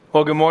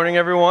Well, good morning,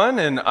 everyone,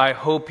 and I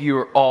hope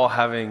you're all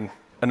having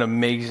an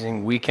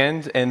amazing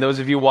weekend. And those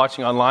of you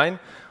watching online,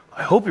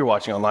 I hope you're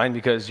watching online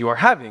because you are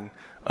having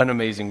an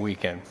amazing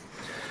weekend.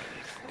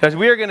 Guys,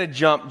 we are going to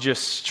jump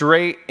just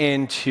straight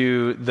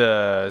into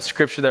the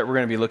scripture that we're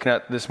going to be looking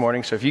at this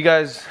morning. So if you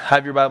guys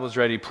have your Bibles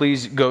ready,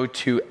 please go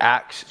to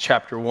Acts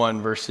chapter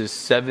 1, verses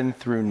 7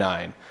 through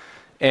 9.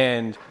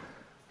 And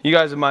you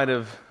guys might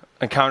have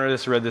encountered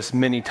this, read this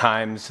many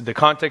times. The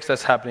context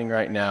that's happening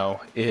right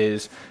now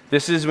is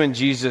this is when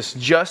Jesus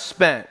just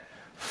spent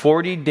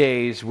 40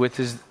 days with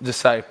his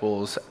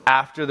disciples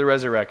after the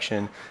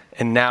resurrection,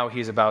 and now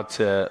he's about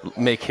to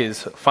make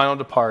his final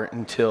depart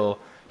until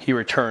he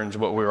returns,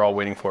 what we're all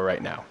waiting for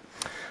right now.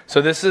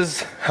 So this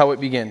is how it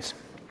begins.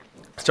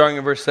 Starting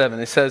in verse 7,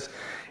 it says,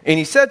 "And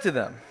he said to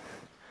them,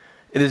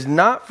 'It is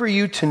not for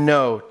you to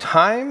know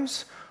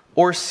times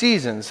or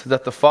seasons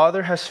that the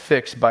Father has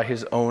fixed by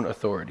his own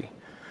authority.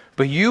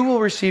 But you will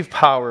receive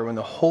power when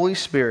the Holy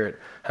Spirit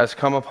has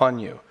come upon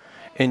you,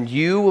 and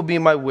you will be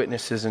my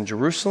witnesses in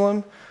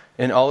Jerusalem,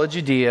 in all of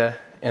Judea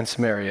and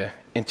Samaria,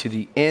 and to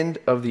the end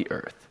of the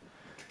earth.'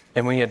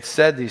 And when he had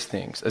said these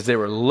things, as they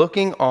were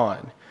looking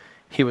on,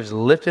 he was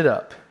lifted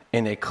up,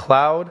 and a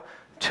cloud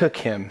took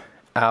him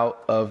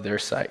out of their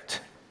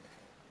sight."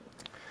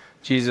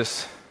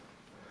 Jesus,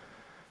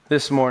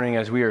 this morning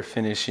as we are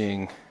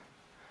finishing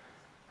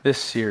this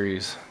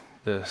series,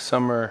 the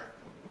Summer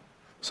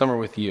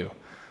with You,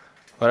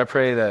 Lord, I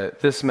pray that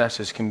this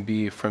message can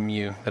be from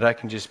you, that I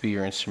can just be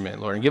your instrument,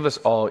 Lord, and give us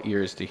all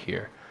ears to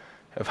hear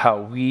of how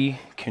we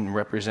can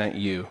represent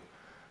you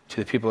to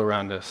the people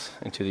around us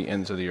and to the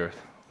ends of the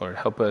earth. Lord,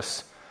 help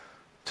us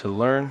to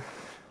learn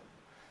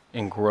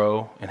and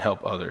grow and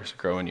help others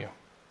grow in you.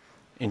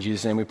 In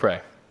Jesus' name we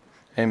pray.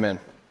 Amen.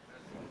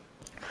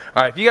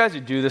 All right, if you guys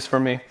would do this for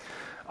me,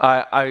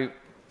 I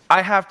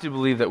have to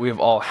believe that we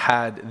have all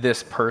had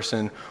this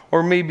person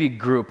or maybe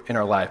group in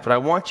our life, but I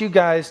want you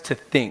guys to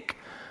think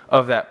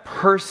of that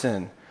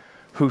person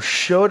who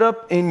showed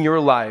up in your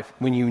life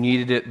when you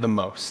needed it the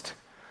most.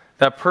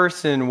 That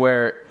person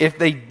where if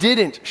they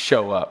didn't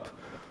show up,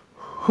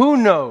 who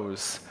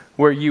knows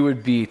where you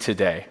would be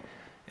today.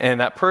 And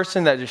that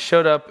person that just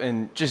showed up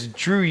and just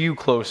drew you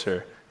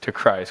closer to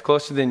Christ,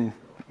 closer than,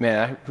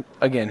 man,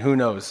 again, who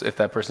knows if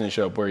that person didn't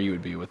show up where you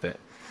would be with it.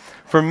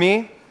 For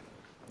me,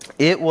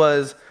 it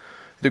was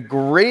the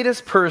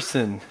greatest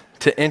person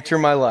to enter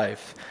my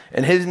life,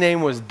 and his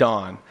name was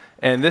Don.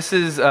 And this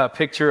is a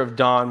picture of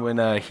Don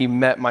when he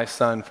met my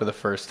son for the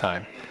first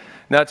time.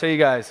 Now, I'll tell you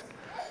guys,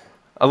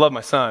 I love my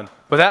son,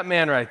 but that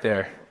man right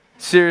there,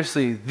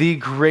 seriously, the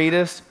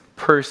greatest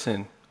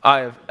person I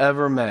have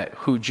ever met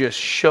who just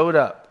showed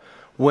up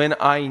when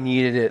I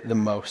needed it the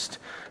most.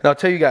 And I'll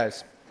tell you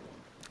guys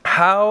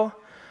how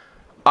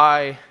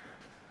I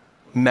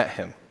met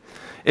him.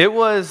 It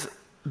was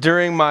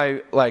during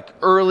my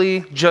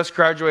early, just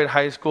graduated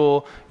high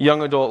school,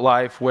 young adult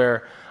life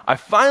where I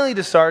finally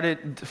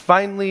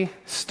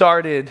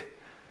started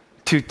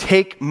to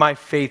take my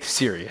faith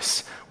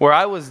serious, where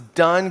I was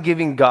done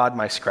giving God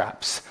my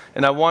scraps,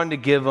 and I wanted to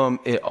give him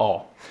it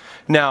all.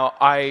 Now,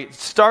 I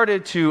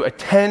started to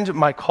attend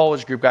my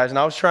college group, guys, and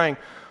I was trying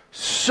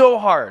so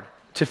hard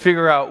to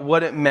figure out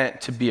what it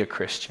meant to be a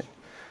Christian.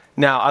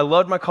 Now, I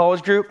loved my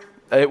college group.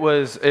 It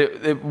was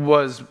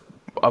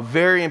a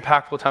very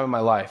impactful time in my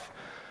life.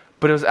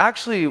 But it was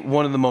actually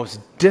one of the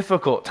most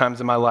difficult times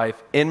in my life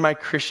in my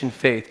Christian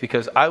faith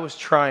because I was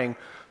trying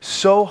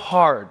so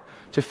hard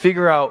to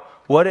figure out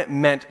what it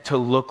meant to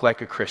look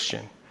like a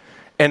Christian.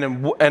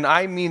 And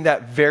I mean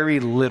that very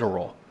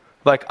literal.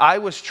 I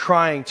was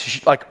trying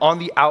to, on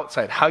the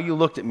outside, how you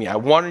looked at me, I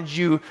wanted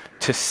you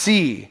to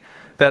see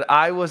that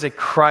I was a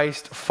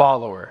Christ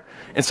follower.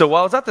 And so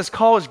while I was at this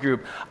college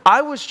group,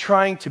 I was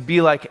trying to be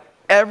like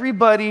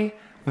everybody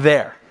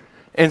there.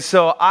 And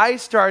so I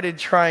started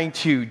trying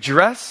to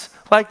dress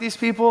like these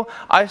people.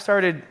 I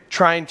started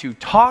trying to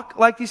talk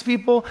like these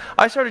people.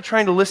 I started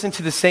trying to listen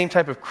to the same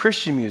type of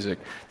Christian music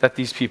that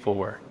these people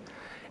were.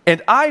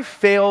 And I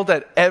failed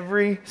at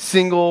every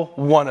single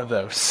one of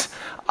those.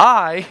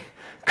 I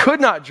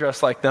could not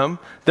dress like them.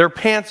 Their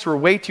pants were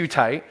way too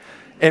tight.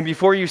 And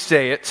before you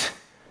say it,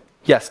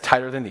 yes,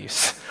 tighter than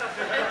these.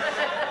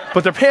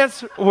 But their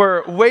pants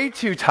were way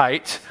too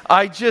tight.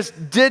 I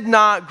just did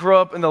not grow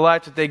up in the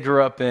life that they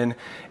grew up in.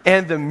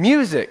 And the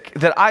music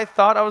that I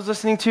thought I was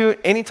listening to,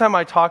 anytime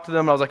I talked to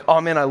them, I was like, oh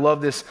man, I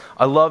love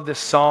this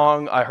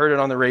song. I heard it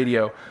on the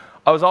radio.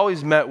 I was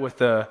always met with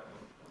I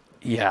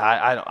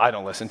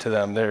don't listen to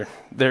them.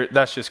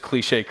 That's just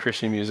cliche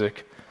Christian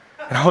music.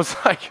 And I was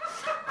like,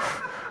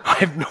 I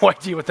have no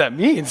idea what that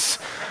means.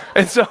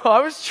 And so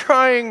I was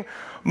trying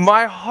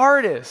my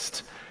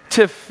hardest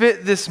to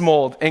fit this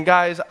mold. And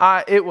guys,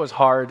 it was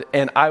hard,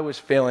 and I was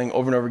failing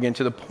over and over again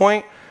to the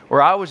point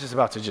where I was just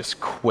about to just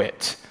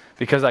quit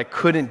because I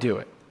couldn't do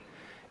it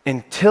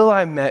until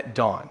I met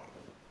Don.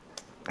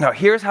 Now,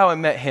 here's how I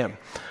met him.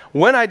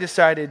 When I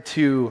decided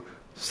to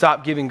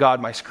stop giving God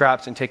my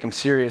scraps and take him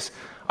serious,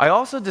 I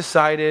also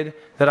decided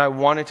that I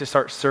wanted to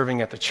start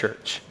serving at the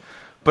church.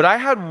 But I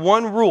had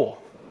one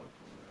rule: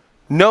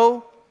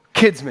 no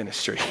kids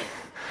ministry.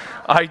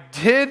 I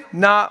did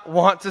not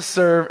want to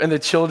serve in the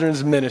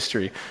children's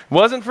ministry. It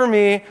wasn't for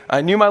me.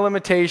 I knew my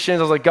limitations.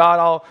 I was like,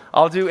 God,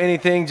 I'll do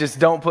anything. Just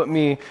don't put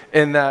me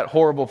in that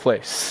horrible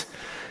place.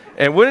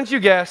 And wouldn't you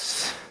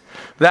guess,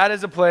 that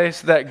is a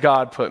place that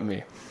God put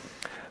me.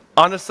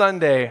 On a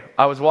Sunday,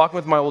 I was walking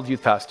with my old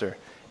youth pastor,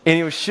 and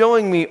he was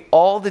showing me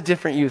all the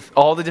different youth,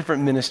 all the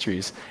different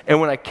ministries.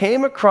 And when I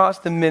came across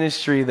the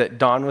ministry that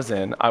Don was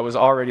in, I was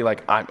already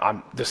like,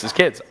 this is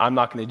kids. I'm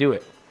not going to do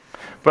it.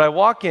 But I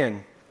walk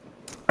in,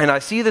 and I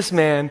see this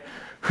man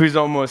who's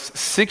almost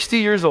 60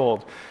 years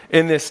old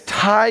in this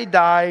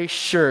tie-dye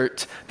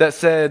shirt that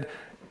said,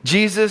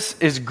 Jesus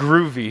is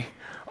groovy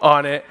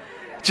on it,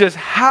 just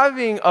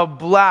having a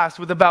blast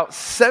with about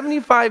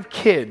 75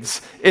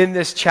 kids in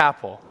this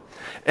chapel.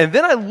 And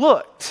then I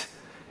looked,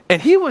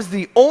 and he was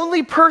the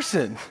only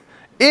person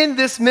in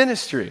this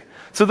ministry.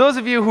 So those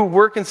of you who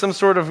work in some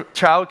sort of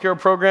childcare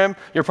program,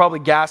 you're probably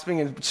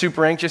gasping and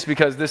super anxious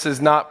because this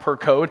is not per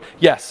code.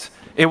 Yes,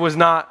 it was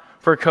not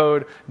per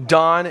code.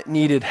 Don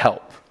needed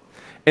help.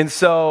 And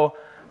so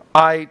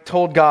I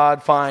told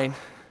God, fine,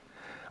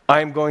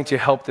 I'm going to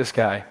help this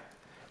guy.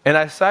 And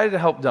I decided to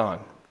help Don.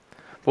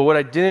 But what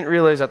I didn't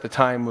realize at the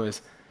time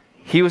was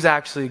he was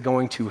actually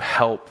going to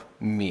help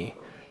me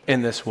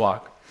in this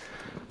walk.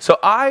 So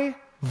I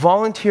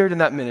volunteered in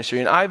that ministry,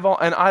 and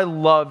I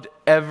loved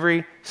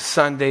every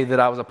Sunday that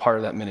I was a part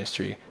of that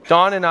ministry.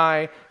 Don and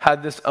I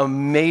had this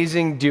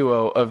amazing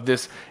duo of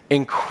this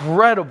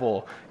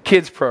incredible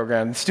kids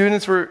program.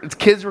 Kids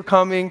were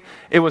coming.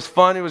 It was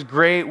fun. It was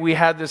great. We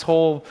had this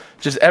whole,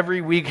 just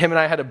every week, him and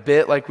I had a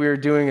bit like we were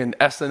doing an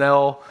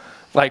SNL,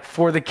 like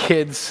for the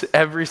kids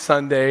every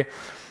Sunday.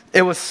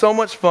 It was so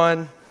much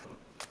fun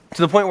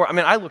to the point where,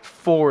 I looked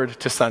forward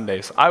to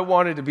Sundays. I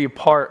wanted to be a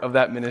part of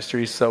that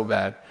ministry so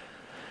bad.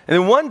 And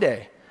then one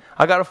day,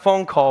 I got a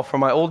phone call from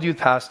my old youth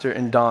pastor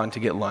and Don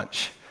to get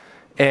lunch.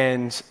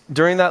 And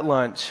during that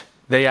lunch,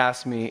 they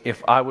asked me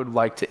if I would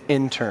like to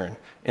intern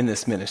in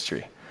this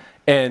ministry.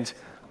 And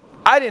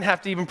I didn't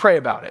have to even pray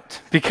about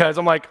it because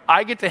I'm like,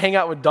 I get to hang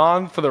out with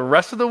Don for the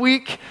rest of the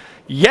week?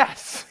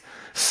 Yes,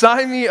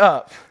 sign me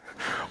up.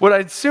 What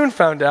I soon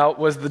found out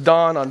was the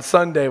Don on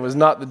Sunday was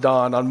not the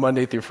Don on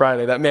Monday through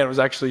Friday. That man was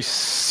actually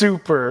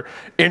super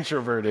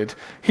introverted.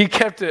 He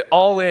kept it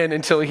all in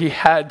until he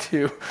had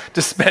to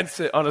dispense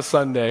it on a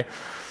Sunday.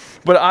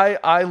 But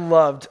I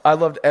loved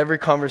every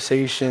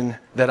conversation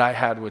that I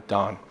had with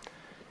Don.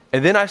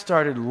 And then I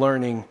started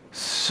learning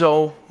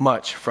so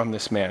much from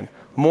this man,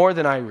 more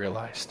than I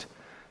realized.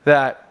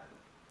 That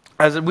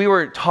as we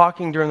were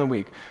talking during the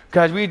week,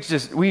 guys,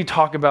 we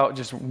talk about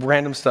just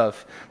random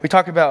stuff. We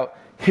talk about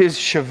his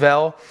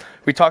Chevelle.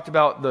 We talked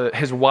about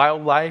his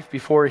wildlife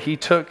before he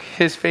took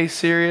his faith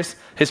serious.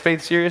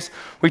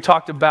 We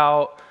talked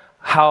about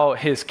how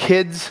his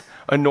kids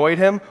annoyed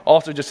him.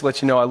 Also, just to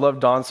let you know, I love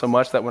Don so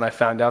much that when I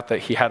found out that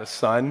he had a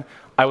son,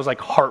 I was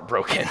like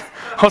heartbroken.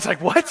 I was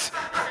like, what?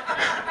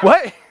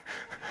 What?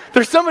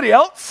 There's somebody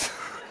else?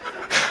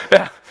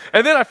 Yeah.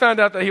 And then I found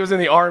out that he was in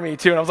the army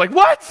too, and I was like,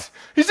 what?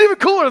 He's even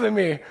cooler than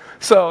me.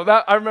 So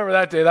I remember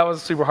that day. That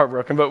was super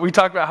heartbroken. But we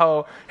talked about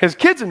how his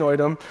kids annoyed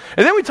him.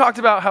 And then we talked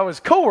about how his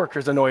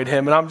coworkers annoyed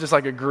him. And I'm just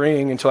like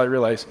agreeing until I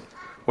realized,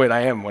 wait,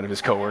 I am one of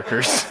his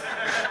coworkers.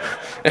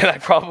 And I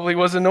probably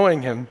was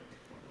annoying him.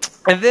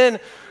 And then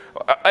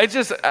it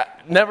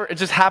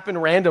just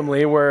happened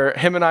randomly where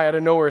him and I out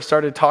of nowhere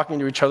started talking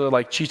to each other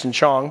like Cheech and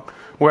Chong,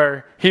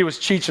 where he was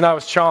Cheech and I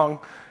was Chong,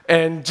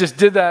 and just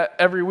did that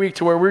every week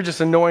to where we're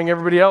just annoying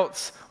everybody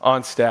else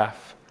on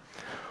staff.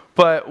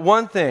 But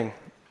one thing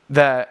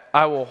that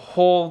I will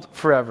hold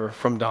forever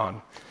from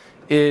Don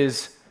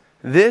is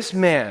this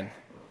man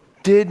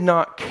did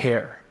not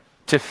care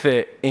to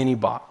fit any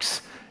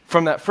box.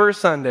 From that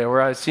first Sunday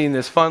where I was seeing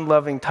this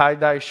fun-loving,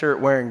 tie-dye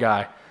shirt-wearing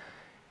guy,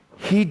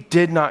 he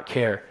did not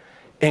care.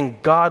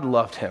 And God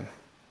loved him.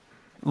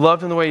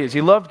 Loved him the way he is.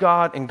 He loved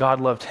God, and God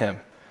loved him.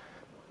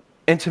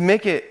 And to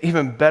make it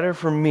even better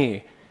for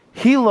me,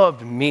 he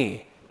loved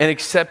me and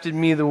accepted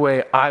me the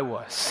way I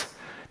was.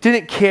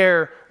 Didn't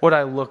care what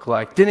I looked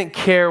like. Didn't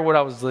care what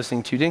I was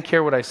listening to. Didn't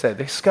care what I said.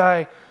 This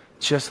guy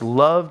just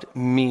loved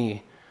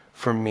me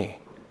for me.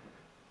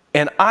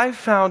 And I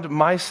found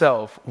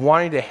myself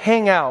wanting to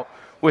hang out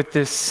with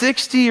this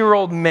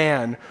 60-year-old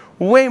man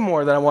way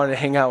more than I wanted to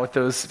hang out with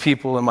those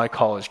people in my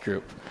college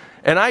group.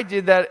 And I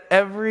did that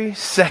every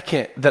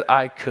second that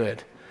I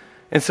could.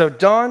 And so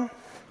Don,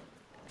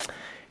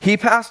 he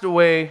passed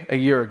away a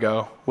year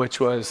ago, which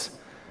was an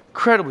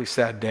incredibly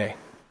sad day.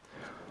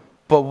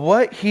 But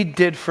what he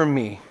did for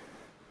me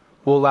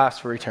will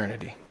last for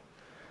eternity.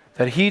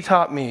 That he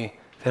taught me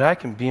that I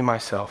can be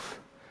myself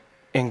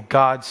and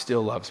God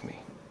still loves me.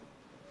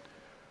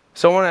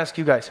 So I want to ask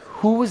you guys,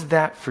 who was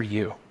that for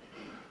you?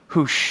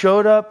 Who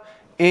showed up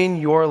in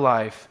your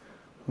life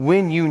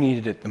when you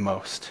needed it the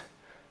most?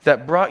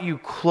 That brought you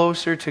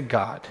closer to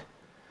God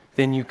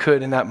than you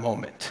could in that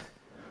moment?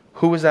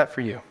 Who was that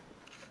for you?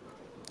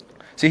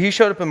 See, he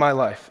showed up in my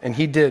life, and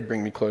he did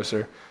bring me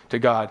closer to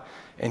God.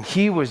 And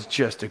he was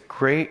just a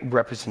great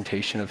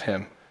representation of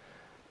him.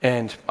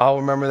 And I'll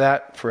remember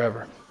that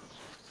forever.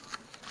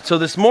 So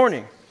this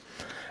morning,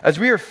 as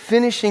we are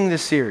finishing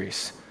this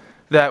series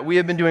that we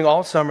have been doing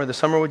all summer, the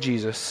Summer with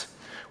Jesus,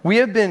 we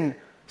have been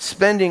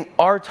spending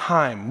our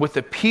time with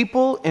the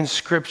people in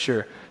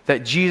Scripture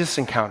that Jesus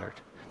encountered,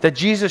 that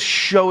Jesus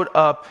showed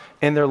up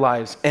in their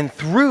lives. And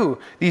through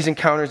these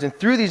encounters and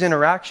through these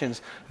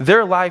interactions,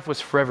 their life was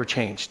forever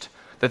changed,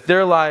 that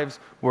their lives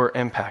were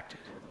impacted.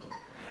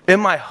 And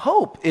my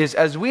hope is,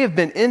 as we have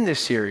been in this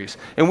series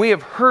and we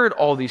have heard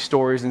all these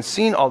stories and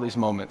seen all these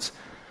moments,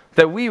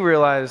 that we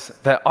realize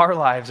that our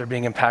lives are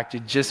being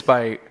impacted just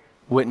by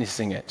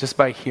witnessing it, just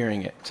by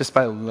hearing it, just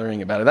by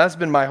learning about it. That's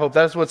been my hope.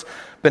 That's what's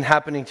been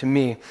happening to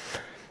me,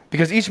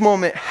 because each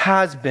moment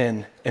has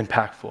been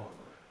impactful.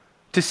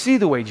 To see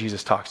the way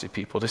Jesus talks to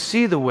people, to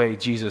see the way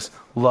Jesus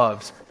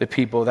loves the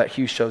people that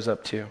he shows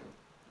up to.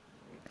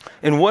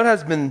 And what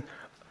has been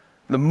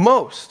the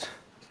most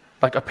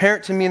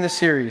apparent to me in this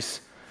series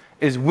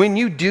is when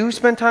you do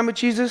spend time with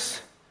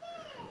Jesus,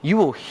 you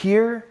will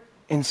hear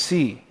and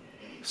see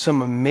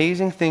some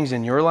amazing things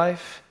in your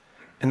life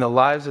and the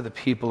lives of the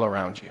people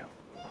around you.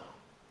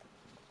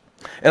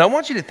 And I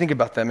want you to think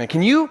about that, man.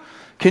 Can you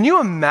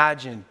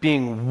imagine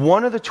being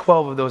one of the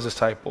 12 of those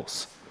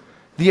disciples?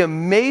 The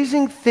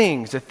amazing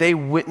things that they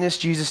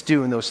witnessed Jesus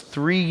do in those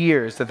 3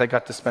 years that they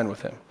got to spend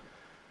with him.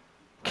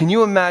 Can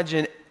you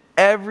imagine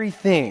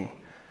everything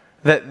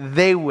that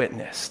they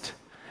witnessed?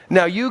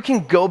 Now, you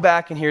can go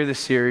back and hear this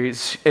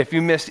series. If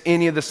you missed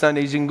any of the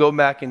Sundays, you can go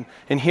back and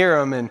hear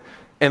them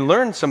and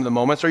learn some of the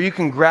moments, or you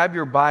can grab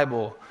your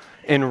Bible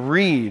and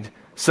read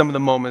some of the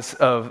moments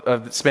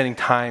of spending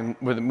time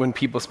with when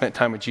people spent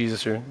time with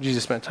Jesus or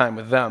Jesus spent time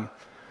with them.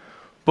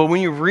 But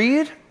when you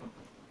read,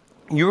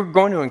 you're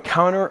going to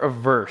encounter a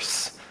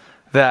verse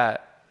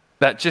that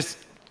just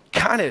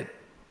kind of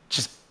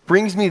just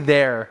brings me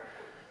there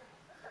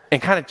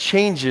and kind of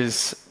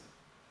changes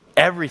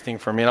everything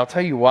for me. And I'll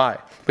tell you why.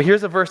 But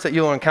here's a verse that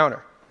you'll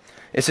encounter.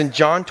 It's in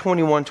John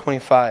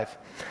 21:25. It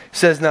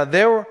says, "Now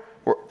there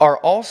are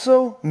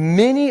also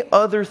many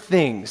other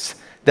things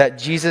that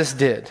Jesus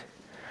did.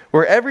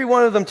 Were every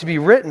one of them to be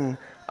written,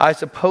 I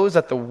suppose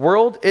that the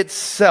world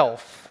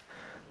itself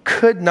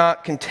could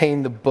not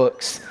contain the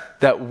books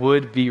that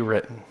would be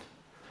written."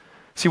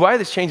 See, why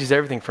this changes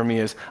everything for me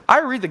is I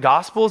read the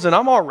Gospels and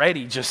I'm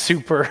already just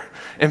super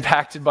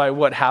impacted by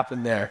what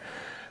happened there.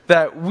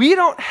 That we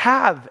don't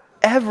have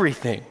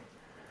everything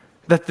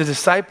that the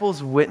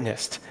disciples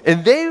witnessed.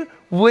 And they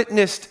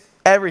witnessed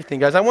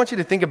everything. Guys, I want you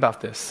to think about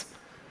this.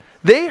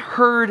 They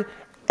heard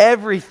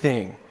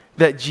everything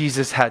that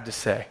Jesus had to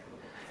say.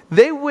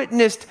 They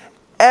witnessed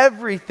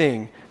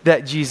everything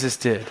that Jesus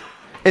did.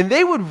 And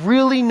they would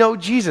really know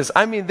Jesus.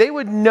 I mean, they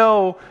would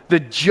know the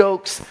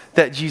jokes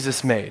that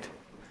Jesus made.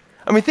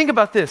 I mean, think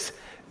about this.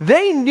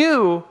 They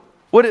knew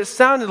what it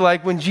sounded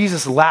like when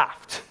Jesus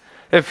laughed.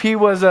 If he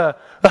was a,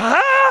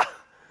 ah,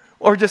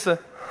 or just a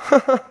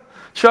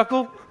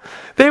chuckle.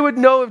 They would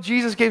know if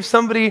Jesus gave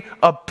somebody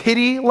a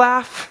pity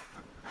laugh.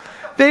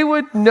 They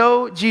would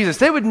know Jesus.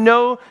 They would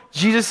know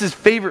Jesus'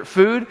 favorite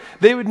food.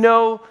 They would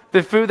know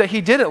the food that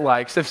he didn't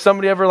like. So if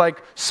somebody ever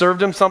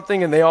served him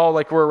something and they all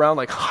were around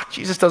oh,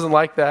 Jesus doesn't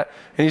like that.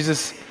 And he's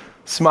just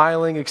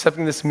smiling,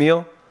 accepting this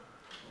meal.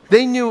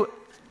 They knew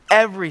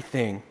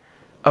everything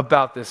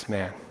about this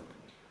man.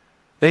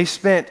 They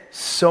spent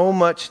so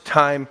much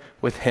time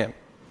with him.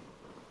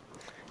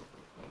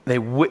 They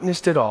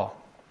witnessed it all.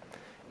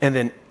 And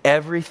then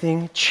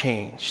everything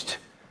changed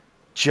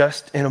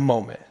just in a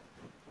moment.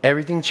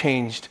 Everything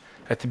changed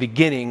at the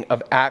beginning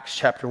of Acts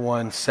chapter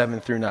 1, 7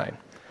 through 9.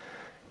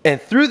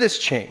 And through this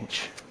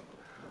change,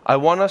 I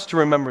want us to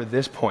remember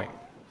this point.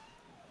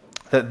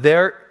 That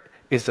there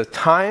is a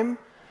time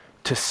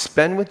to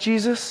spend with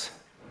Jesus.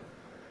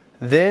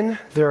 Then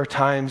there are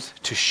times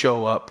to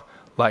show up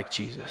like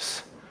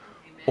Jesus.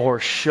 Or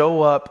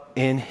show up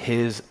in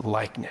his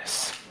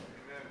likeness.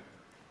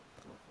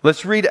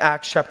 Let's read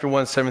Acts chapter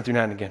 1, 7 through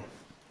 9 again.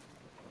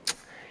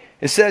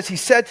 It says, "He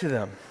said to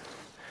them,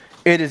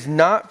 'It is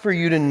not for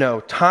you to know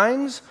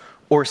times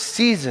or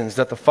seasons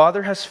that the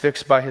Father has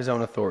fixed by his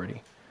own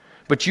authority.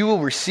 But you will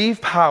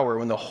receive power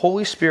when the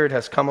Holy Spirit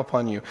has come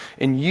upon you,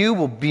 and you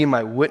will be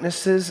my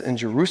witnesses in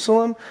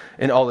Jerusalem,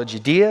 in all of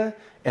Judea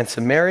and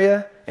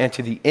Samaria, and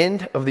to the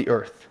end of the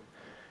earth.'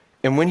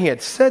 And when he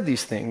had said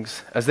these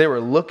things, as they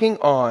were looking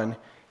on,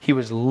 he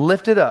was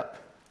lifted up,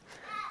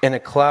 and a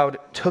cloud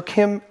took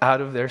him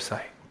out of their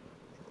sight."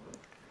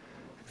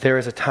 There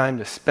is a time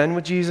to spend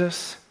with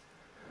Jesus.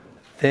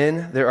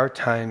 Then there are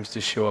times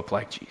to show up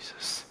like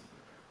Jesus,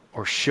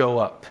 or show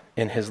up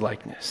in his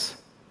likeness.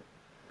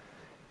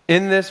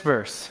 In this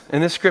verse,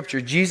 in this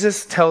scripture,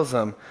 Jesus tells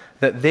them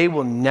that they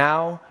will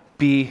now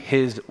be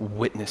his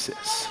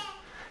witnesses.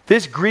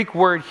 This Greek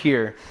word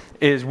here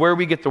is where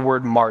we get the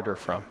word martyr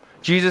from.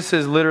 Jesus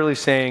is literally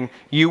saying,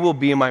 "You will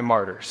be my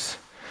martyrs."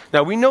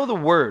 Now we know the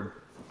word,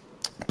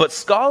 but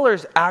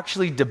scholars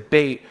actually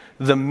debate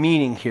the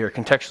meaning here,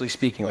 contextually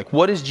speaking.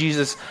 What is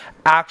Jesus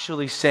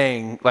actually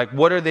saying?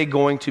 What are they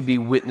going to be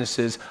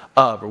witnesses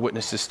of or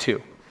witnesses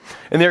to?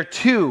 And there are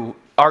two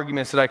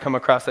arguments that I come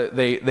across that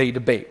they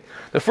debate.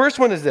 The first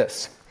one is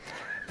this,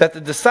 that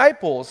the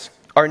disciples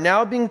are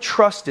now being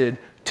trusted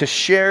to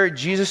share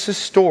Jesus'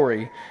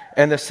 story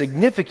and the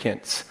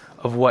significance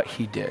of what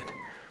he did,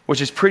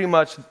 which is pretty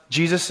much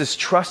Jesus is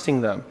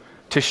trusting them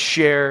to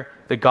share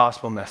the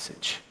gospel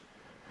message.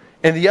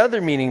 And the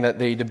other meaning that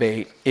they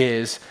debate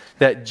is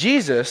that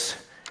Jesus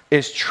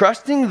is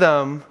trusting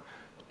them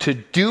to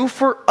do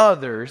for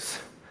others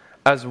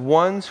as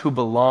ones who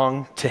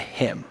belong to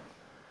him.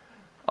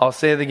 I'll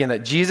say it again,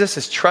 that Jesus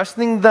is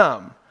trusting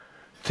them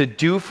to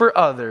do for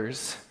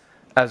others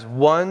as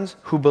ones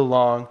who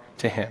belong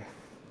to him.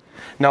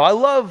 Now, I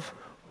love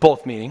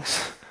both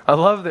meanings. I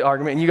love the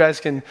argument, and you guys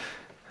can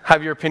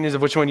have your opinions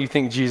of which one you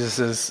think Jesus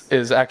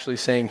is actually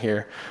saying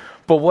here.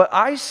 But what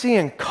I see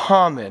in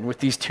common with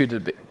these two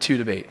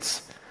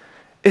debates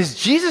is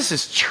Jesus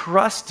is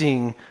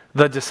trusting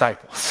the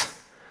disciples.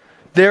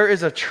 There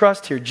is a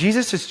trust here.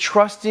 Jesus is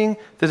trusting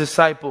the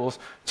disciples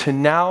to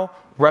now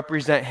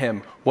represent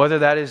him, whether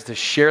that is to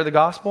share the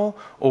gospel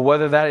or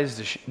whether that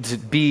is to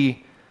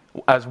be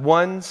as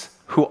ones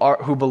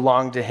who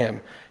belong to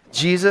him.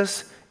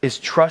 Jesus is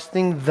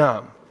trusting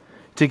them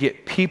to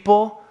get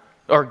people,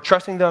 or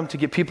trusting them to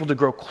get people to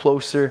grow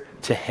closer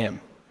to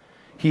him.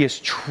 He is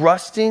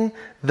trusting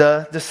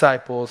the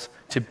disciples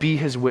to be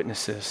his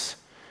witnesses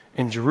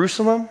in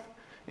Jerusalem,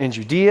 in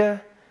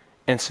Judea,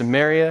 and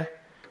Samaria,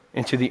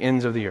 and to the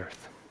ends of the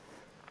earth.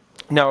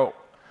 Now,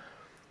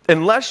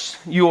 unless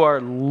you are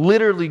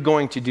literally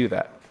going to do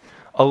that,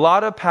 a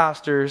lot of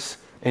pastors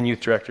and youth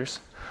directors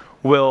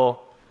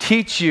will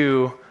teach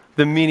you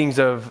the meanings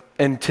of,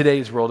 in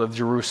today's world, of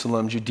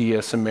Jerusalem,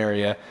 Judea,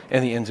 Samaria,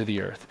 and the ends of the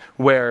earth,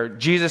 where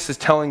Jesus is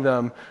telling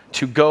them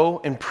to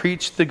go and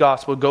preach the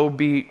gospel, go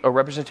be a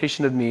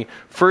representation of me,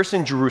 first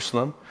in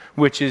Jerusalem,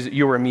 which is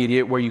your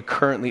immediate, where you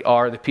currently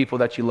are, the people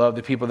that you love,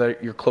 the people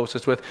that you're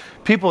closest with,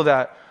 people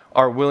that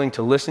are willing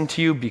to listen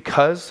to you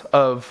because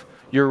of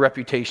your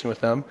reputation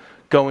with them.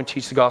 Go and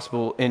teach the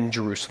gospel in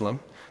Jerusalem.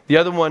 The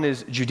other one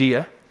is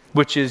Judea,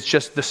 which is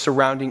just the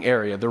surrounding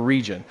area, the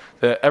region,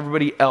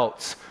 everybody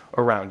else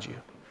around you.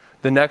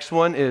 The next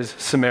one is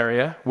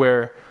Samaria,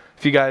 where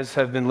if you guys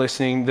have been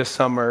listening this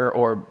summer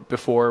or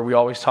before, we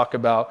always talk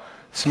about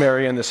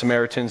Samaria and the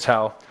Samaritans,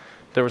 how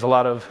there was a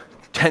lot of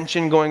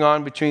tension going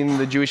on between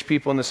the Jewish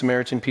people and the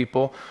Samaritan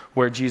people,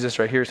 where Jesus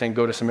right here is saying,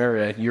 go to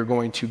Samaria. You're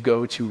going to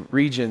go to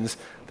regions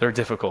that are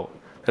difficult,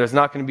 that it's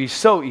not going to be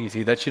so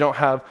easy, that you don't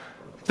have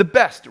the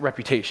best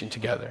reputation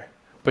together,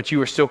 but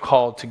you are still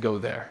called to go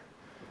there.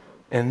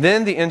 And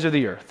then the ends of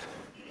the earth,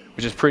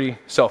 which is pretty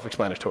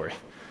self-explanatory.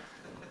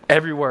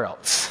 Everywhere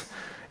else.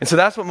 And so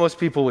that's what most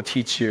people would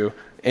teach you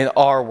in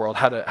our world,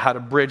 how to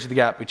bridge the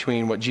gap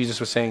between what Jesus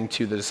was saying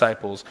to the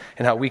disciples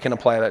and how we can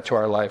apply that to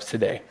our lives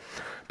today.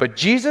 But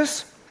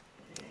Jesus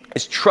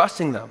is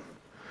trusting them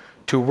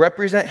to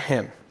represent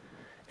him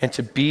and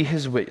to be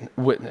his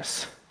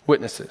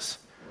witnesses.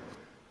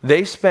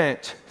 They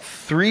spent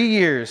 3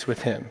 years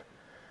with him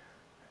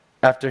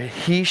after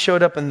he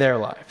showed up in their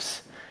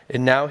lives,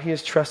 and now he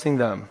is trusting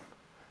them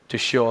to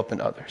show up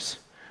in others.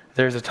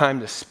 There's a time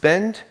to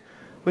spend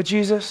with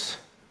Jesus,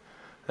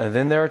 and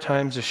then there are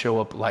times to show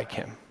up like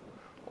him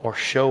or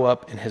show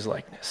up in his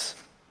likeness.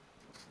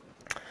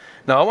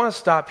 Now, I want to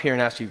stop here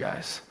and ask you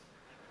guys,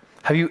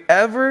 have you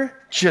ever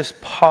just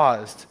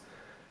paused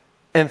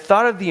and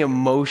thought of the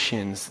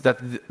emotions that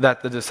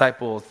the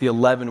disciples, the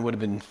 11, would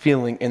have been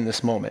feeling in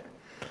this moment?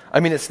 I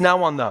mean, it's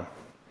now on them.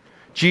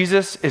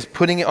 Jesus is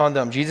putting it on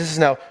them. Jesus is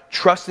now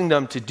trusting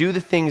them to do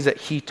the things that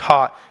he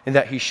taught and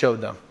that he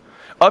showed them.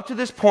 Up to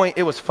this point,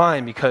 it was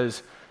fine,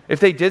 because if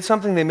they did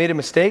something, they made a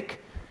mistake,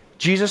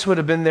 Jesus would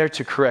have been there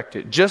to correct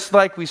it. Just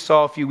like we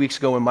saw a few weeks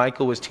ago when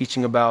Michael was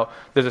teaching about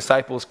the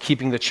disciples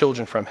keeping the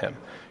children from him.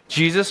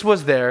 Jesus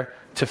was there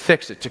to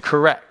fix it, to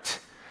correct.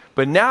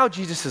 But now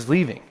Jesus is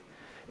leaving.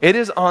 It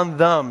is on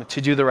them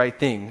to do the right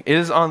thing. It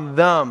is on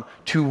them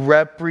to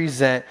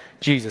represent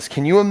Jesus.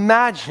 Can you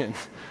imagine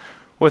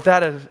what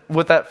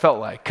that felt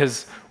like?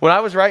 Because when I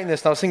was writing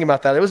this and I was thinking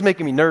about that, it was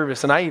making me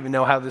nervous, and I even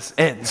know how this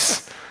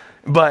ends.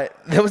 But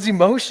those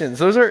emotions,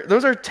 those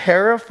are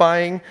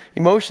terrifying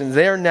emotions.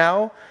 They are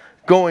now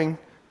going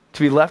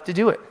to be left to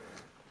do it.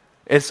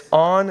 It's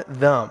on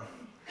them.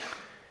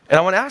 And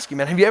I want to ask you,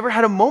 man, have you ever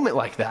had a moment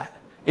like that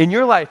in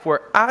your life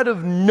where out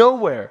of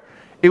nowhere,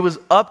 it was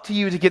up to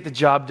you to get the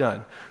job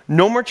done?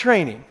 No more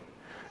training,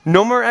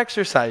 no more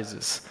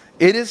exercises.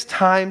 It is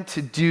time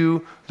to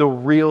do the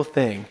real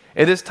thing.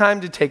 It is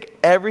time to take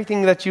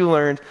everything that you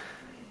learned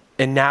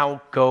and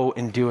now go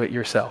and do it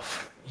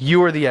yourself.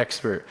 You are the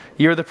expert.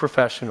 You're the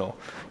professional.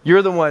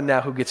 You're the one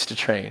now who gets to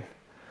train.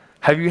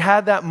 Have you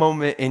had that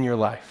moment in your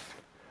life?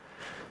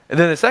 And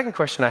then the second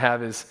question I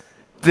have is,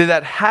 did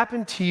that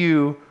happen to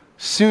you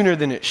sooner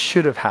than it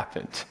should have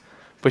happened,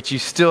 but you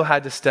still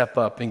had to step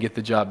up and get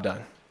the job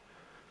done?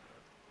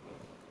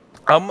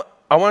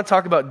 I want to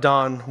talk about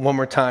Don one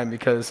more time,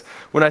 because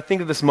when I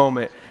think of this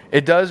moment,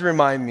 it does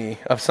remind me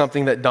of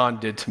something that Don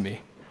did to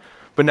me.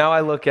 But now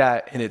I look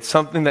at, and it's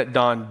something that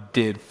Don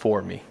did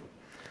for me.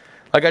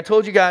 Like I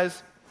told you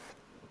guys,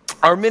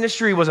 our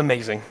ministry was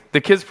amazing.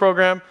 The kids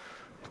program,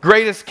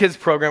 greatest kids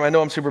program. I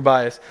know I'm super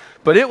biased,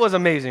 but it was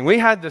amazing. We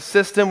had the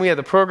system, we had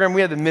the program,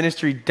 we had the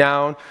ministry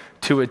down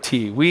to a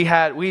T. We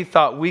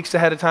thought weeks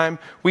ahead of time.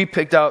 We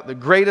picked out the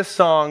greatest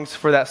songs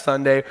for that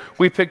Sunday.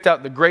 We picked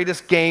out the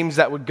greatest games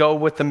that would go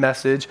with the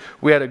message.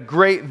 We had a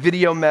great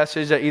video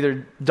message that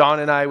either Don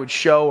and I would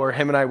show or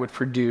him and I would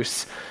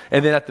produce.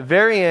 And then at the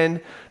very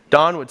end,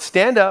 Don would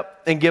stand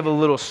up and give a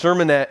little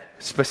sermonette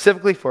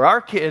specifically for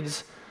our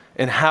kids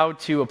and how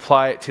to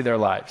apply it to their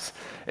lives.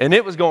 And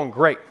it was going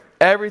great.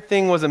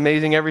 Everything was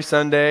amazing every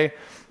Sunday.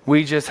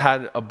 We just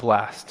had a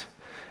blast.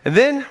 And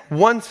then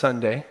one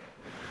Sunday,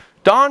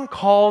 Don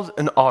called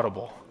an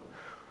audible.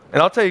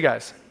 And I'll tell you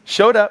guys,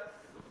 showed up,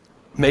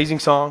 amazing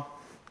song,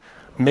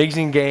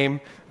 amazing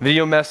game,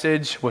 video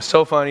message was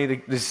so funny,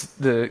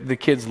 the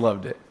kids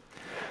loved it.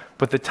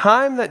 But the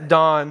time that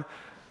Don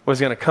was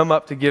going to come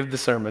up to give the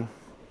sermon,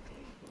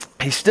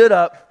 he stood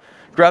up,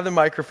 grabbed the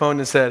microphone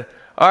and said,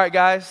 "All right,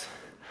 guys,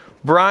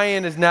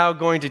 Brian is now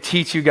going to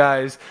teach you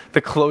guys the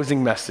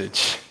closing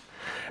message."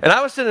 And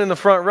I was sitting in the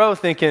front row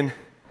thinking,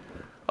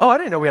 oh, I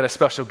didn't know we had a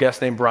special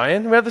guest named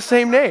Brian. We have the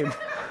same name.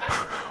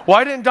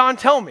 Why didn't Don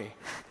tell me?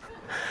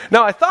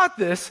 Now, I thought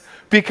this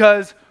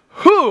because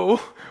who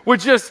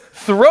would just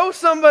throw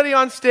somebody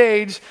on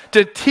stage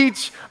to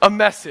teach a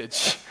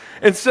message?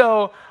 And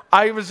so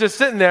I was just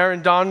sitting there,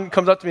 and Don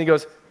comes up to me and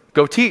goes,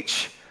 "Go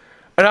teach."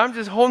 And I'm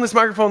just holding this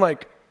microphone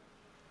like,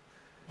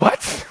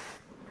 what?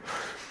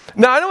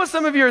 Now, I know what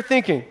some of you are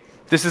thinking.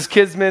 This is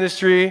kids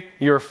ministry.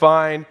 You're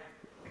fine.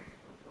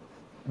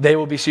 They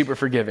will be super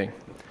forgiving.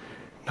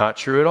 Not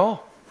true at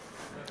all.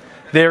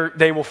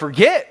 They will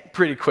forget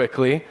pretty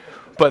quickly,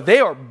 but they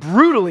are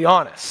brutally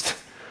honest.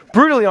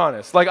 Brutally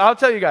honest. Like, I'll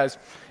tell you guys,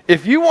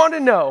 if you want to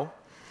know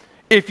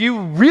if you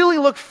really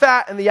look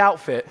fat in the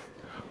outfit,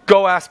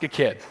 go ask a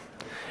kid.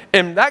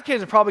 And that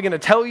kid is probably going to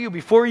tell you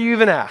before you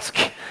even ask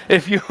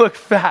if you look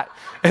fat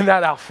in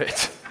that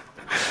outfit.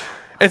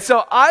 And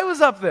so I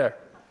was up there,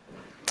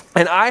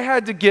 and I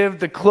had to give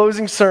the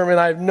closing sermon.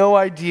 I have no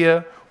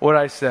idea what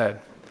I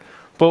said.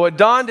 But what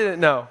Don didn't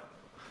know,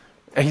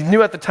 and he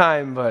knew at the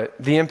time, but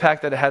the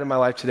impact that it had in my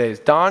life today is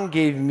Don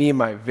gave me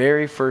my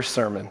very first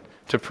sermon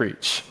to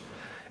preach.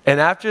 And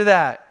after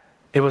that,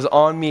 it was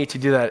on me to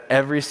do that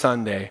every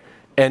Sunday.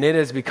 And it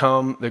has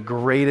become the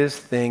greatest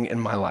thing in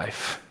my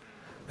life.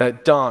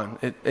 That Don,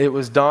 it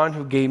was Don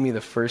who gave me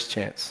the first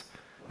chance.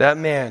 That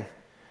man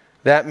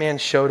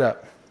showed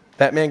up.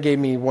 That man gave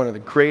me one of the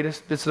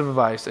greatest bits of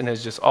advice and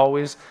has just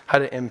always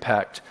had an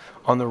impact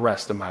on the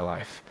rest of my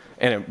life.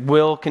 And it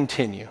will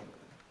continue,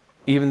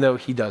 even though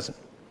he doesn't.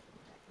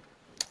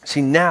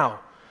 See, now,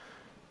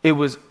 it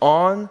was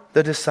on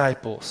the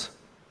disciples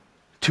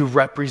to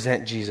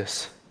represent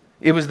Jesus.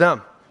 It was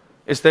them.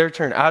 It's their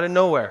turn, out of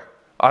nowhere.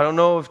 I don't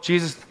know if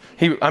Jesus,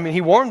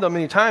 he warned them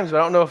many times, but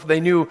I don't know if they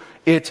knew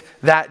it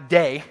that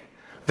day,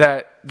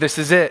 that this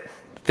is it.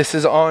 This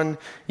is on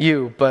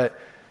you. But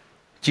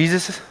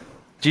Jesus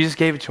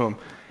gave it to him.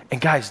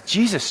 And guys,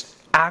 Jesus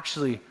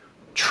actually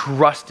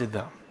trusted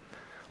them.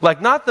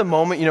 Like, not the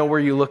moment, where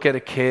you look at a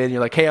kid and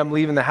you're like, hey, I'm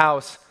leaving the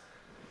house.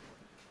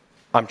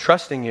 I'm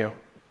trusting you.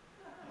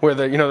 Where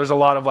there's a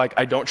lot of like,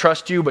 I don't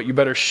trust you, but you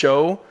better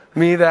show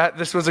me that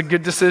this was a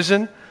good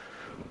decision.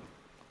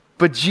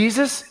 But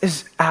Jesus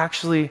is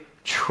actually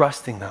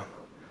trusting them.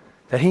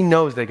 That he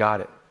knows they got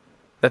it.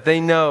 That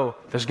they know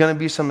there's going to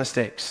be some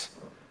mistakes.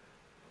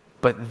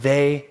 But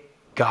they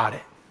got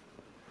it.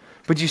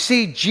 But you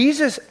see,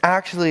 Jesus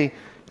actually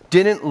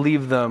didn't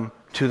leave them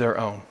to their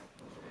own.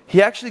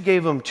 He actually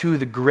gave them two of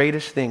the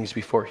greatest things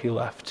before he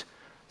left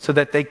so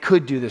that they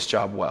could do this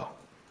job well.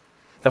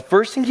 The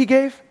first thing he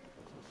gave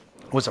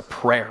was a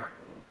prayer.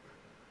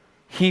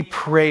 He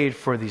prayed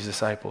for these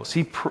disciples.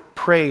 He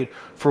prayed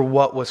for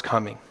what was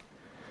coming.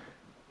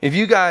 If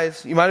you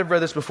guys, you might have read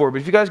this before, but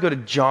if you guys go to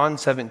John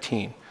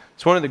 17,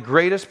 it's one of the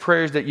greatest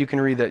prayers that you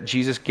can read that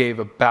Jesus gave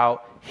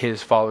about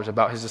his followers,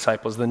 about his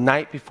disciples, the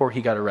night before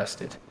he got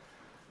arrested,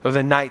 or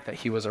the night that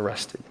he was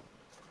arrested.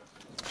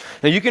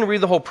 Now you can read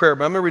the whole prayer,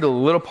 but I'm going to read a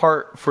little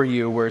part for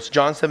you where it's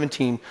John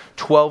 17,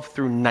 12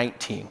 through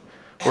 19,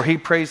 where he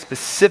prays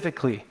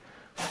specifically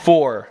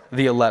for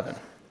the 11.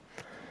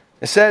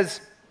 It says,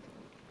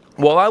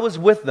 while I was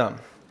with them,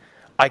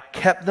 I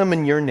kept them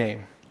in your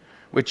name,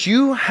 which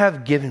you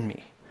have given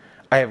me.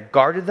 I have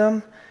guarded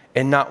them,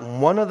 and not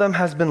one of them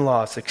has been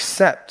lost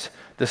except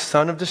the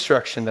son of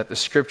destruction, that the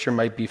scripture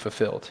might be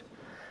fulfilled.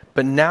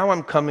 But now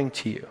I'm coming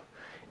to you.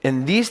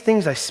 And these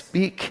things I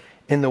speak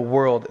in the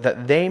world,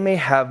 that they may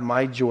have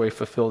my joy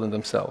fulfilled in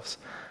themselves.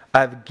 I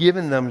have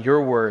given them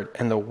your word,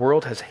 and the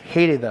world has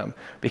hated them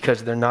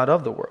because they're not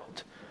of the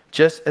world,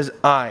 just as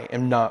I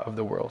am not of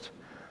the world.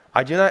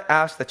 I do not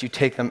ask that you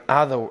take them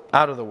out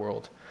of the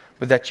world,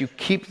 but that you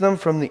keep them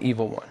from the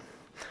evil one.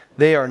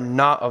 They are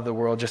not of the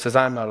world, just as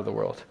I am not of the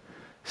world.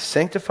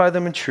 Sanctify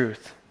them in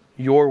truth.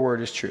 Your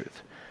word is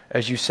truth.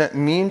 As you sent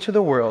me into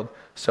the world,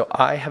 so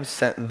I have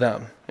sent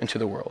them into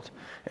the world.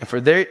 And for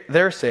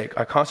their sake,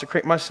 I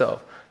consecrate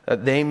myself,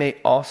 that they may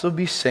also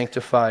be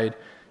sanctified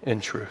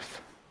in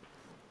truth.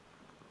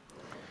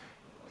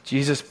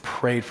 Jesus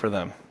prayed for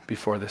them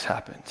before this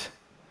happened.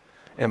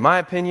 In my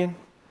opinion,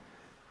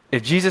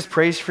 if Jesus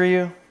prays for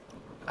you,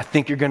 I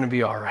think you're going to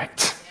be all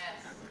right.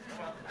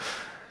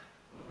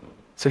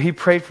 So he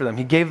prayed for them.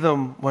 He gave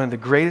them one of the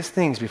greatest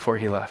things before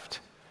he left.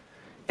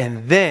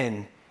 And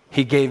then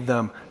he gave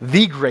them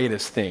the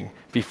greatest thing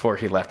before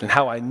he left. And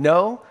how I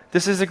know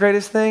this is the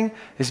greatest thing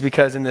is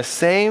because in the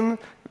same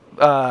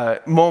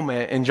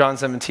moment in John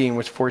 17,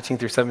 which 14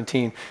 through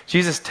 17,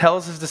 Jesus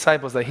tells his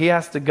disciples that he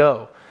has to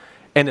go.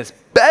 And it's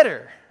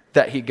better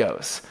that he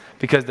goes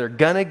because they're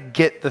going to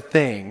get the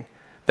thing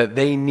that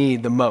they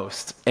need the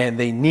most. And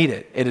they need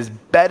it. It is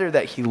better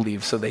that he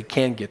leaves so they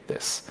can get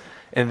this.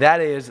 And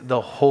that is the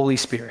Holy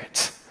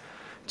Spirit.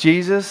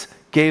 Jesus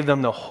gave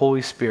them the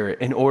Holy Spirit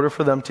in order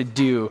for them to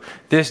do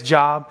this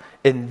job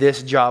and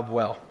this job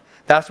well.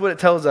 That's what it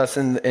tells us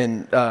in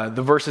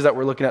the verses that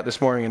we're looking at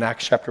this morning in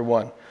Acts chapter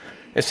 1.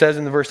 It says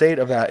in the verse 8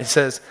 of that, it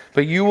says,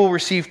 "But you will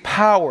receive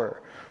power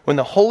when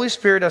the Holy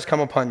Spirit has come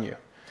upon you,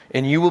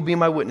 and you will be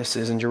my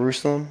witnesses in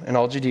Jerusalem and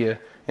all Judea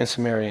and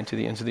Samaria and to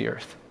the ends of the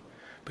earth.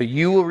 But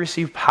you will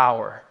receive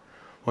power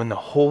when the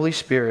Holy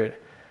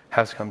Spirit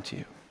has come to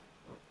you."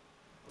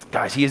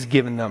 Guys, he has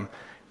given them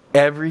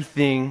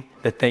everything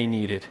that they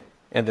needed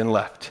and then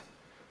left.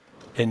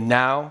 And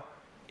now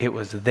it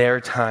was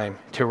their time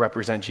to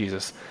represent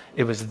Jesus.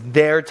 It was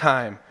their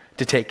time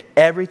to take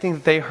everything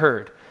that they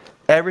heard,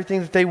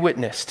 everything that they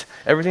witnessed,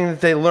 everything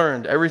that they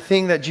learned,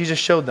 everything that Jesus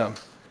showed them,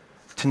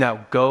 to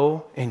now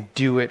go and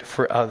do it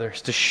for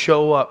others, to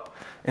show up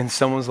in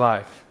someone's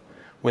life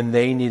when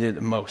they needed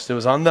it most. It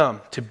was on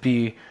them to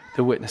be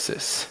the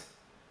witnesses.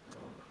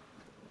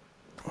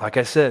 Like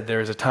I said,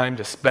 there is a time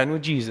to spend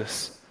with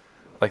Jesus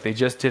like they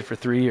just did for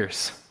 3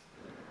 years.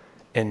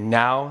 And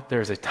now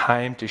there's a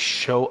time to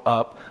show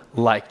up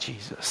like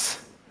Jesus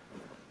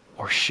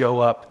or show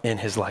up in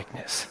his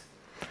likeness.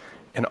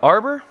 And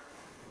Arbor,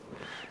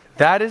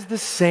 that is the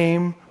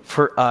same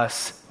for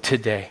us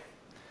today.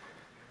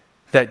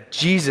 That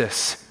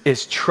Jesus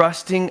is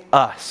trusting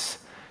us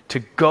to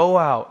go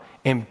out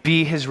and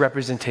be his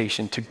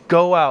representation, to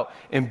go out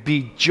and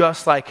be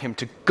just like him,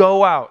 to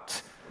go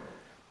out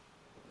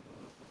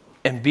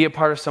and be a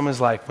part of someone's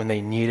life when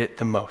they need it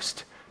the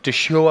most, to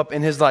show up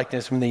in his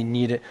likeness when they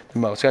need it the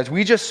most. Guys,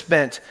 we just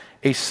spent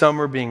a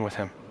summer being with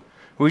him.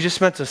 We just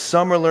spent a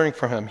summer learning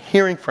from him,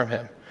 hearing from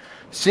him,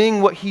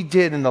 seeing what he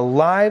did in the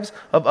lives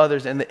of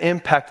others and the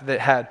impact that it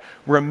had,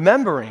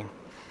 remembering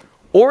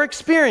or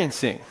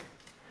experiencing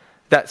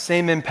that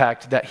same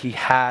impact that he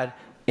had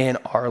in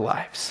our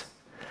lives.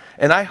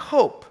 And I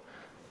hope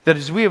that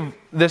as we have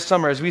this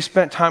summer, as we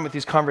spent time with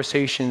these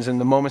conversations and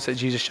the moments that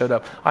Jesus showed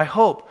up, I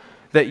hope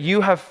that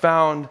you have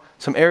found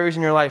some areas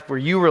in your life where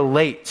you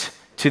relate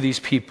to these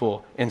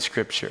people in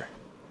Scripture.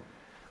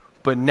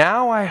 But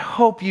now I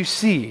hope you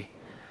see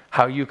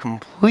how you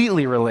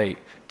completely relate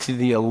to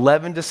the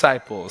 11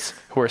 disciples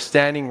who are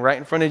standing right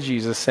in front of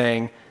Jesus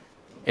saying,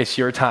 "It's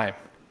your time.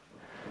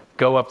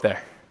 Go up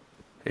there.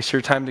 It's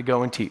your time to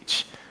go and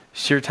teach.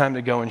 It's your time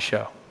to go and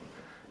show.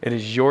 It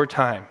is your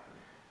time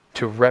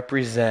to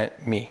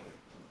represent me."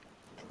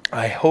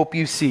 I hope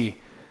you see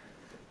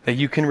that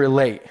you can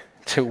relate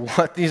to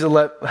what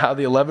how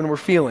the 11 were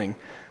feeling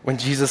when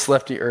Jesus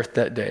left the earth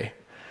that day.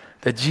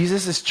 That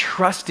Jesus is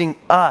trusting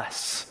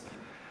us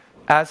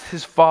as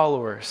his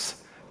followers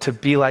to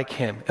be like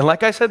him. And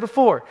like I said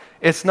before,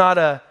 it's not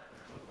a,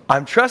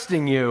 "I'm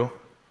trusting you."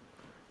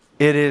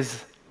 It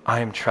is, "I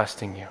am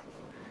trusting you.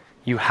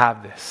 You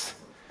have this.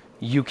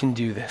 You can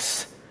do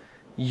this.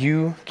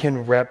 You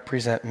can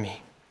represent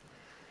me."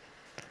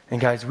 And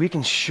guys, we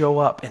can show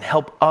up and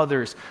help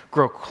others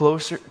grow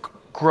closer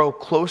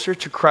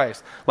to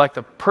Christ, like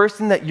the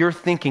person that you're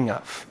thinking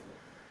of.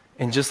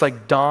 And just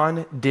like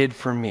Don did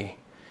for me,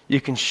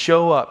 you can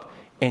show up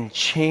and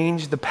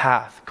change the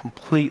path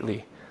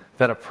completely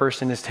that a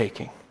person is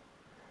taking.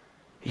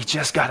 You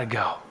just got to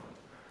go.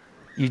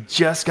 You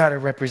just got to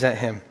represent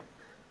him.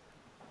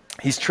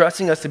 He's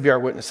trusting us to be our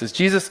witnesses.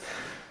 Jesus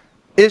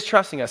is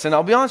trusting us. And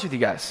I'll be honest with you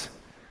guys.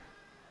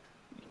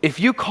 If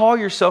you call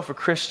yourself a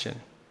Christian,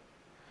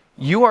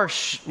 you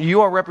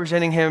are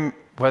representing him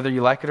whether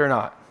you like it or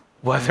not,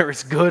 whether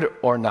it's good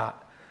or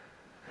not.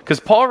 Because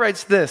Paul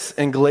writes this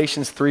in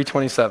Galatians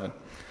 3:27.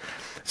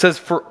 It says,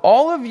 "For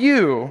all of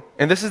you,"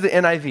 and this is the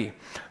NIV,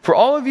 "for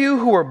all of you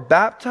who are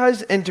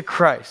baptized into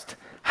Christ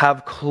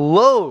have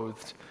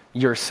clothed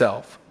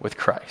yourself with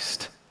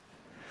Christ."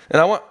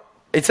 And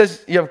it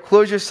says you have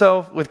clothed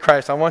yourself with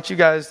Christ. I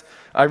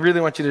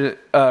really want you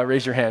to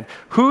raise your hand.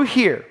 Who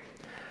here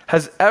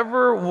has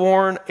ever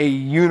worn a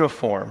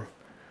uniform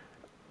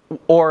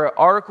or an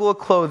article of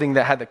clothing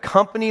that had the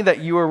company that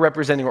you were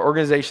representing or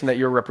organization that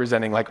you're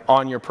representing, like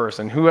on your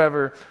person? Who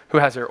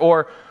has it?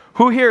 Or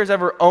who here has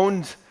ever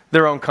owned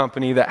their own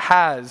company that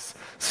has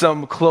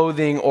some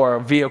clothing or a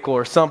vehicle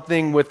or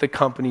something with the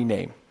company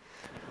name?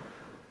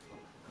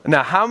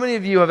 Now, how many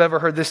of you have ever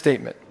heard this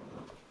statement?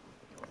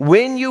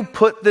 When you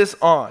put this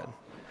on,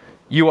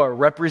 you are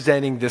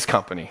representing this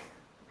company.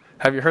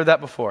 Have you heard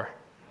that before?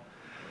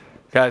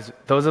 Guys,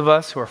 those of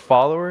us who are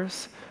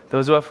followers,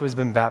 those of us who have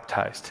been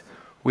baptized,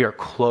 we are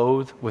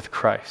clothed with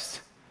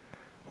Christ.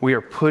 We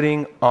are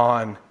putting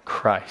on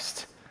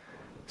Christ.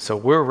 So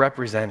we're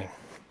representing.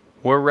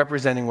 We're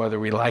representing whether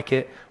we like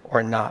it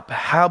or not. But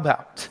how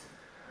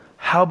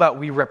about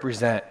we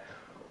represent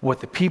what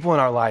the people in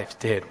our lives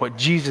did, what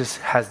Jesus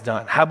has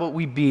done? How about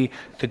we be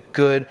the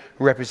good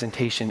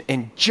representation?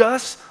 And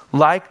just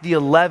like the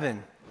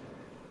 11,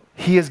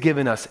 he has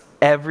given us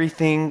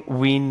everything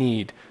we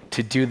need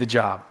to do the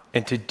job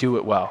and to do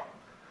it well.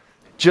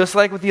 Just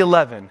like with the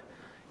 11,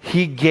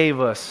 he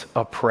gave us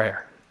a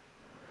prayer.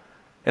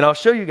 And I'll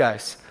show you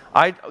guys.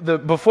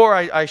 Before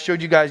I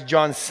showed you guys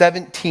John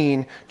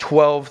 17,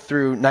 12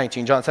 through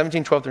 19. John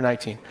 17, 12 through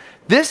 19.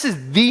 This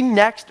is the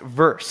next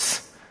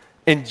verse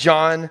in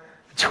John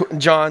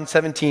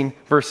 17,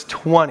 verse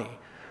 20,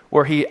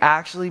 where he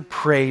actually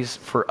prays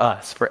for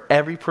us, for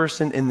every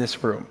person in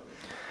this room.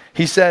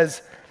 He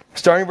says,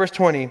 starting verse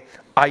 20,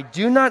 I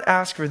do not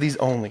ask for these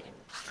only,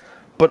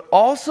 but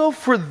also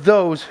for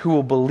those who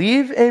will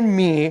believe in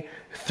me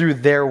through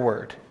their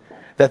word,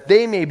 that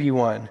they may be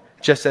one,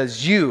 just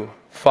as you,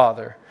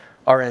 Father,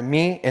 are in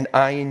me and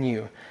I in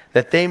you,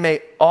 that they may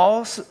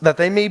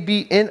be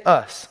in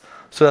us,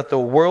 so that the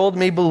world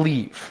may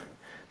believe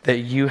that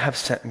you have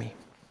sent me.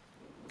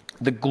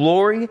 The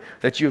glory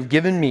that you have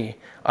given me,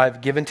 I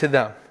have given to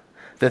them,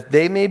 that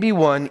they may be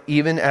one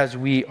even as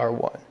we are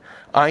one.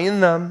 I in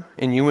them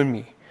and you in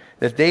me,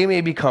 that they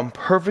may become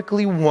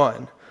perfectly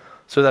one,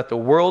 so that the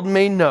world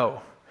may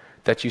know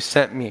that you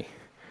sent me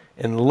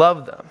and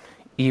love them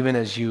even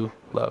as you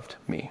loved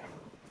me.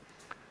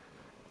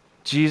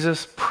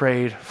 Jesus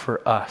prayed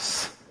for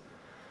us.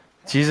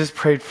 Jesus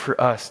prayed for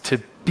us to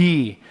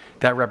be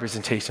that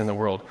representation in the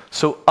world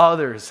so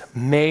others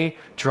may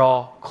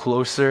draw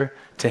closer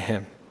to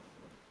him.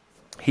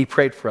 He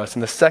prayed for us.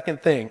 And the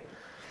second thing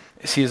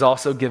is he has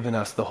also given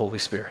us the Holy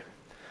Spirit,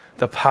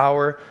 the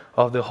power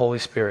of the Holy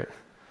Spirit,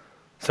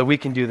 so we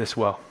can do this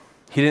well.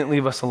 He didn't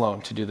leave us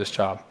alone to do this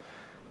job.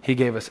 He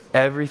gave us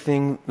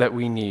everything that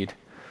we need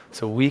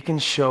so we can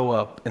show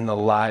up in the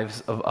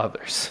lives of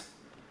others.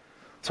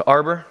 So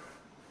Arbor,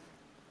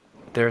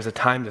 there's a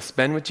time to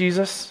spend with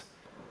Jesus,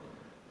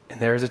 and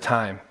there's a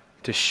time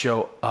to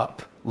show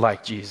up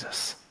like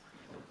Jesus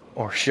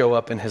or show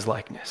up in his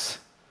likeness.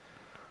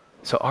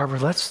 So Arbor,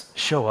 let's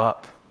show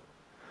up.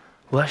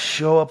 Let's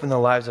show up in the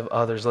lives of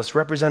others. Let's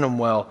represent them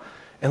well,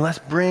 and let's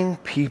bring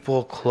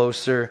people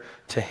closer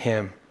to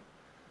him,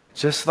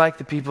 just like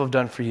the people have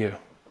done for you,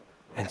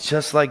 and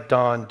just like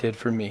Dawn did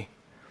for me.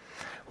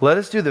 Let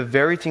us do the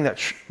very thing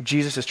that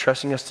Jesus is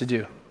trusting us to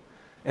do,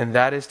 and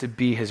that is to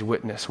be his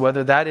witness,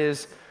 whether that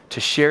is to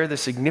share the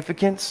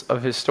significance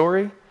of his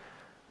story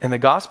and the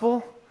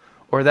gospel,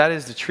 or that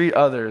is to treat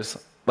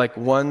others like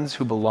ones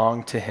who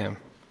belong to him.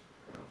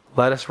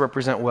 Let us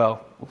represent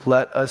well.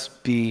 Let us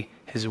be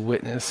his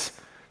witness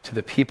to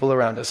the people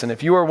around us. And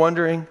if you are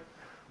wondering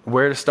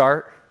where to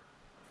start,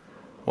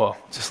 well,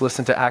 just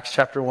listen to Acts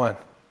chapter 1.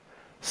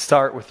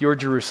 Start with your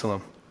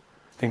Jerusalem,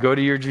 then go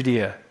to your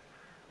Judea,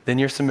 then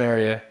your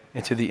Samaria,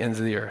 and to the ends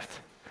of the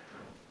earth.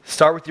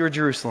 Start with your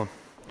Jerusalem,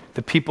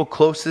 the people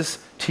closest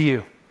to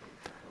you.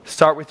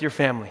 Start with your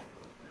family.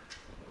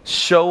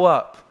 Show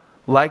up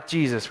like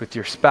Jesus with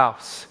your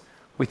spouse,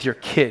 with your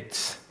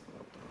kids,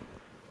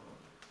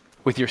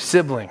 with your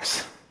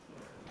siblings,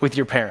 with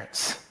your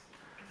parents.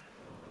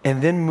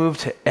 And then move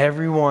to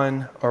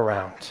everyone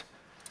around.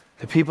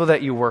 The people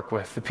that you work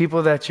with, the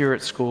people that you're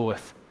at school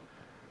with,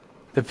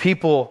 the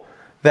people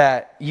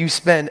that you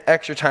spend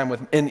extra time with,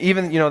 and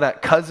even,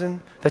 that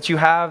cousin that you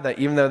have, that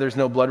even though there's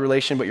no blood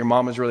relation, but your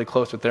mom is really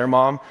close with their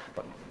mom,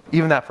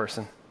 even that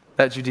person,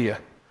 that Judea.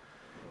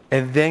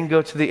 And then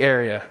go to the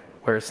area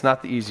where it's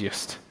not the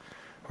easiest,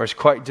 where it's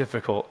quite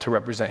difficult to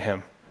represent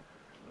him,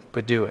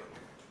 but do it.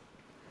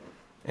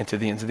 And to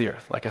the ends of the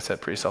earth. Like I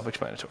said, pretty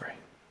self-explanatory.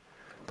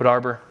 But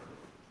Arbor,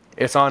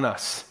 it's on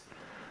us.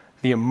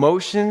 The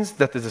emotions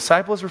that the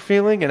disciples were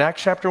feeling in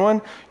Acts chapter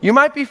 1, you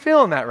might be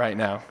feeling that right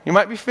now. You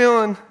might be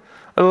feeling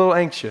a little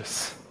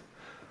anxious.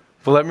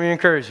 But let me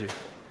encourage you.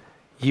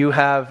 You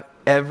have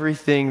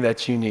everything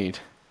that you need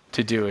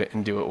to do it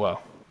and do it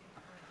well.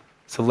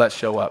 So let's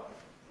show up.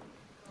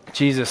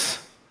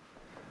 Jesus,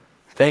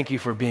 thank you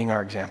for being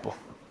our example.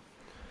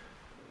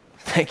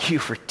 Thank you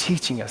for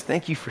teaching us.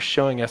 Thank you for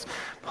showing us.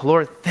 But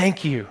Lord,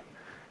 thank you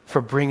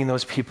for bringing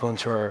those people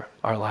into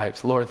our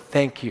lives. Lord,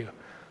 thank you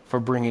for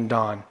bringing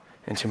Dawn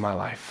into my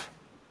life.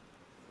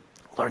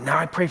 Lord, now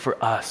I pray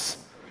for us.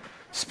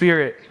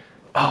 Spirit,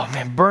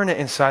 burn it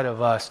inside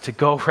of us to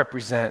go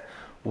represent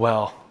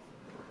well.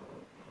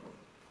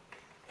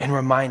 And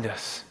remind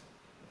us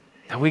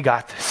that we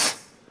got this.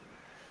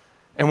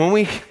 And when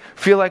we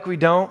feel like we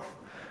don't,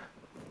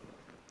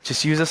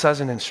 just use us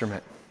as an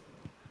instrument.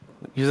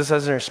 Use us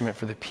as an instrument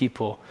for the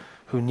people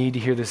who need to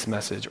hear this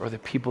message, or the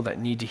people that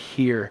need to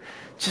hear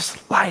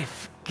just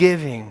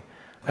life-giving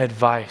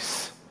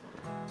advice.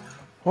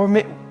 Or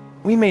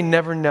we may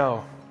never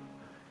know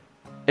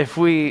if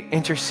we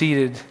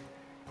interceded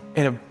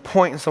in a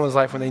point in someone's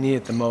life when they need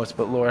it the most.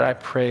 But Lord, I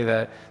pray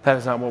that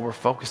is not what we're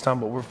focused on,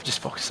 but we're just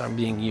focused on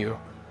being you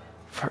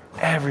for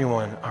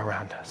everyone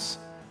around us.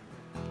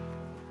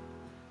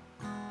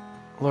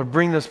 Lord,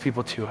 bring those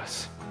people to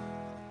us.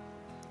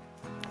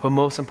 But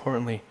most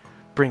importantly,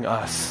 bring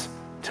us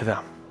to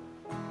them.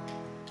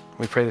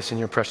 We pray this in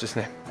your precious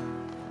name.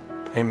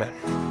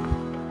 Amen.